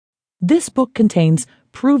This book contains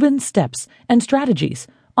proven steps and strategies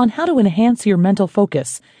on how to enhance your mental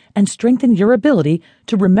focus and strengthen your ability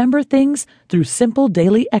to remember things through simple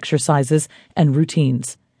daily exercises and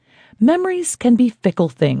routines. Memories can be fickle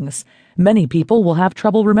things. Many people will have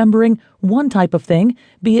trouble remembering one type of thing,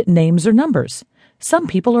 be it names or numbers. Some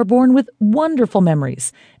people are born with wonderful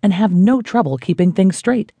memories and have no trouble keeping things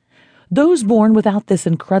straight. Those born without this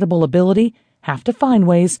incredible ability have to find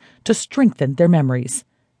ways to strengthen their memories.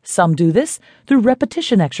 Some do this through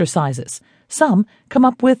repetition exercises. Some come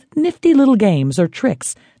up with nifty little games or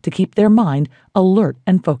tricks to keep their mind alert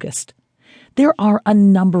and focused. There are a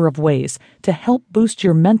number of ways to help boost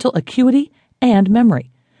your mental acuity and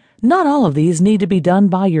memory. Not all of these need to be done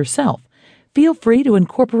by yourself. Feel free to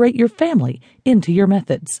incorporate your family into your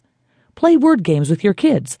methods. Play word games with your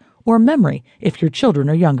kids or memory if your children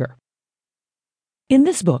are younger. In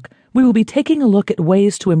this book, we will be taking a look at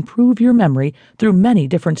ways to improve your memory through many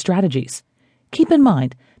different strategies. Keep in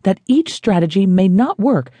mind that each strategy may not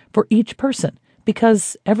work for each person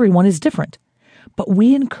because everyone is different. But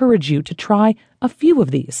we encourage you to try a few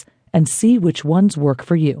of these and see which ones work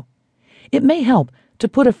for you. It may help to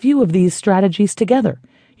put a few of these strategies together,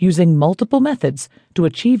 using multiple methods to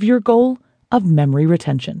achieve your goal of memory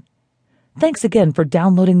retention. Thanks again for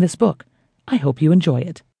downloading this book. I hope you enjoy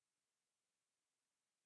it.